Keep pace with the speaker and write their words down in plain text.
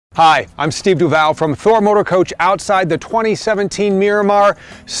Hi, I'm Steve Duval from Thor Motor Coach outside the 2017 Miramar.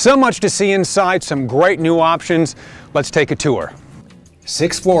 So much to see inside, some great new options. Let's take a tour.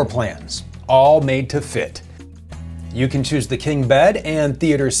 6 floor plans, all made to fit. You can choose the king bed and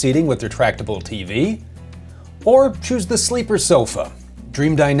theater seating with retractable TV, or choose the sleeper sofa,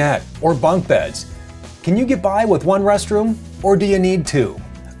 dream dinette, or bunk beds. Can you get by with one restroom, or do you need 2?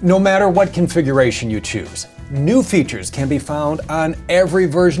 No matter what configuration you choose, new features can be found on every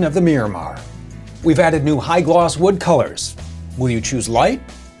version of the Miramar. We've added new high-gloss wood colors. Will you choose light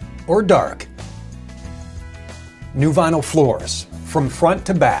or dark? New vinyl floors, from front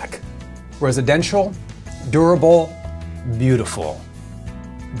to back. Residential, durable, beautiful.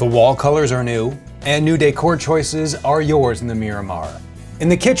 The wall colors are new, and new decor choices are yours in the Miramar. In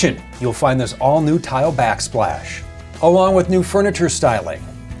the kitchen, you'll find this all-new tile backsplash, along with new furniture styling,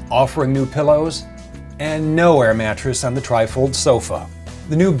 offering new pillows, and no air mattress on the trifold sofa.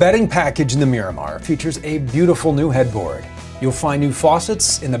 The new bedding package in the Miramar features a beautiful new headboard. You'll find new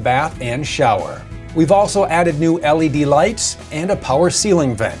faucets in the bath and shower. We've also added new LED lights and a power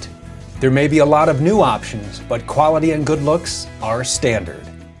ceiling vent. There may be a lot of new options, but quality and good looks are standard.